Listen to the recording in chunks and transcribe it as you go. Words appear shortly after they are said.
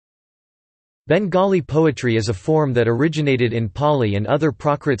Bengali poetry is a form that originated in Pali and other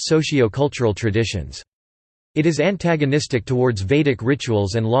Prakrit socio-cultural traditions. It is antagonistic towards Vedic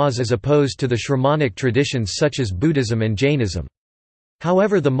rituals and laws as opposed to the Shramanic traditions such as Buddhism and Jainism.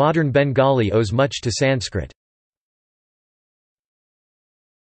 However, the modern Bengali owes much to Sanskrit.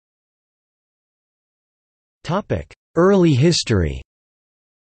 Early history.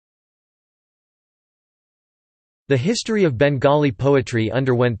 The history of Bengali poetry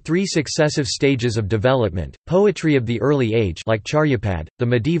underwent three successive stages of development: poetry of the early age like Charyapad, the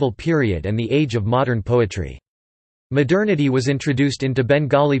medieval period, and the age of modern poetry. Modernity was introduced into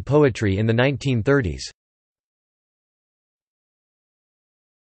Bengali poetry in the 1930s.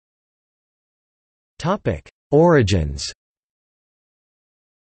 Origins.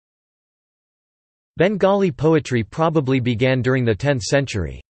 Bengali poetry probably began during the 10th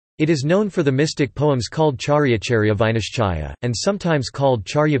century. It is known for the mystic poems called Charyacharya Vinashchaya, and sometimes called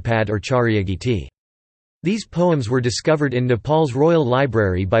Charyapad or Charyagiti. These poems were discovered in Nepal's Royal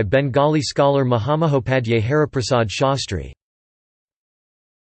Library by Bengali scholar Mahamahopadhyay Hariprasad Shastri.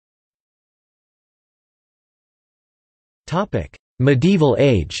 Medieval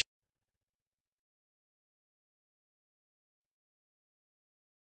age.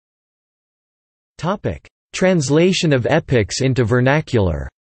 Translation of epics into vernacular.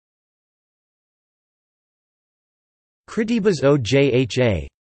 Kritibas Ojha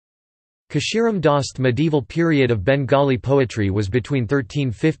Kashiram Das. The medieval period of Bengali poetry was between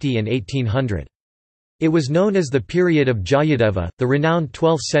 1350 and 1800. It was known as the period of Jayadeva, the renowned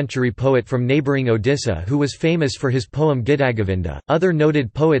 12th-century poet from neighbouring Odisha who was famous for his poem Gitagovinda. Other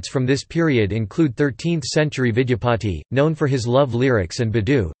noted poets from this period include 13th-century Vidyapati, known for his love lyrics, and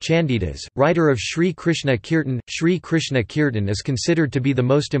Badu, Chandidas, writer of Sri Krishna Kirtan. Sri Krishna Kirtan is considered to be the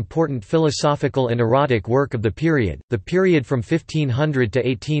most important philosophical and erotic work of the period. The period from 1500 to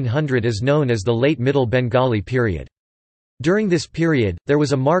 1800 is known as the Late Middle Bengali period. During this period, there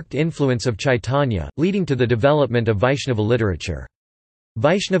was a marked influence of Chaitanya, leading to the development of Vaishnava literature.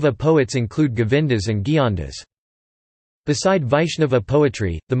 Vaishnava poets include Govindas and Gyandas. Beside Vaishnava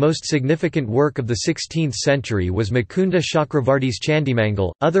poetry, the most significant work of the 16th century was Mukunda Chakravarti's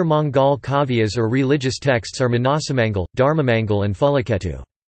Chandimangal. Other Mongol kavyas or religious texts are Manasamangal, Dharmamangal, and Phulaketu.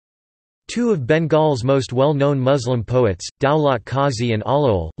 Two of Bengal's most well-known Muslim poets, Daulat Qazi and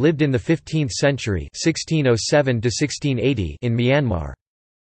Alaol, lived in the 15th century (1607–1680) in Myanmar.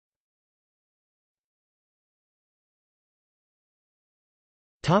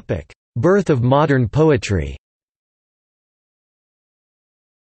 Topic: Birth of modern poetry.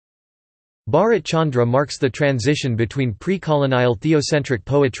 Bharat Chandra marks the transition between pre-colonial theocentric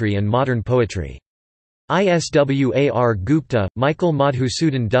poetry and modern poetry. Iswar Gupta, Michael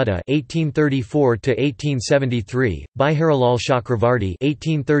Madhusudan Dutta (1834–1873), Baiharilal Chakravarti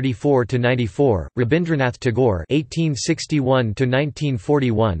 (1834–94), Rabindranath Tagore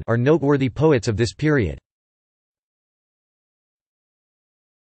 (1861–1941) are noteworthy poets of this period.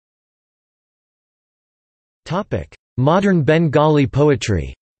 Topic: Modern Bengali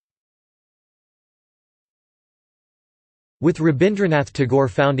poetry. With Rabindranath Tagore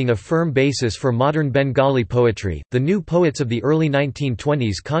founding a firm basis for modern Bengali poetry, the new poets of the early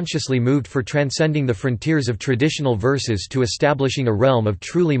 1920s consciously moved for transcending the frontiers of traditional verses to establishing a realm of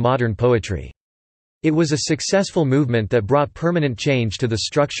truly modern poetry. It was a successful movement that brought permanent change to the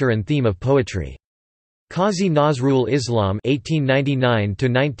structure and theme of poetry. Qazi Nazrul Islam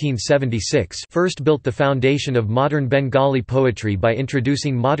 (1899–1976) first built the foundation of modern Bengali poetry by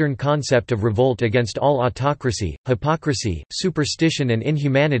introducing modern concept of revolt against all autocracy, hypocrisy, superstition and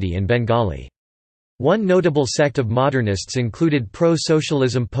inhumanity in Bengali. One notable sect of modernists included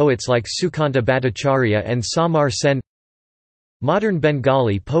pro-socialism poets like Sukanta Bhattacharya and Samar Sen. Modern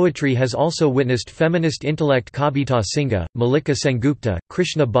Bengali poetry has also witnessed feminist intellect Kavita Singha, Malika Sengupta,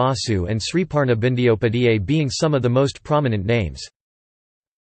 Krishna Basu and Sriparna Bandyopadhyay being some of the most prominent names.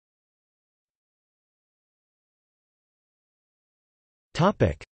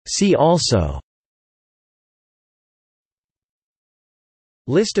 See also: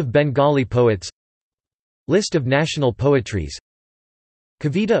 List of Bengali poets, List of national poetries,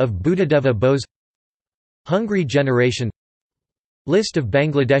 Kavita of Buddhadeva Bose, Hungry Generation, List of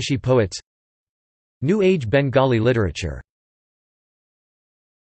Bangladeshi poets, New Age Bengali literature.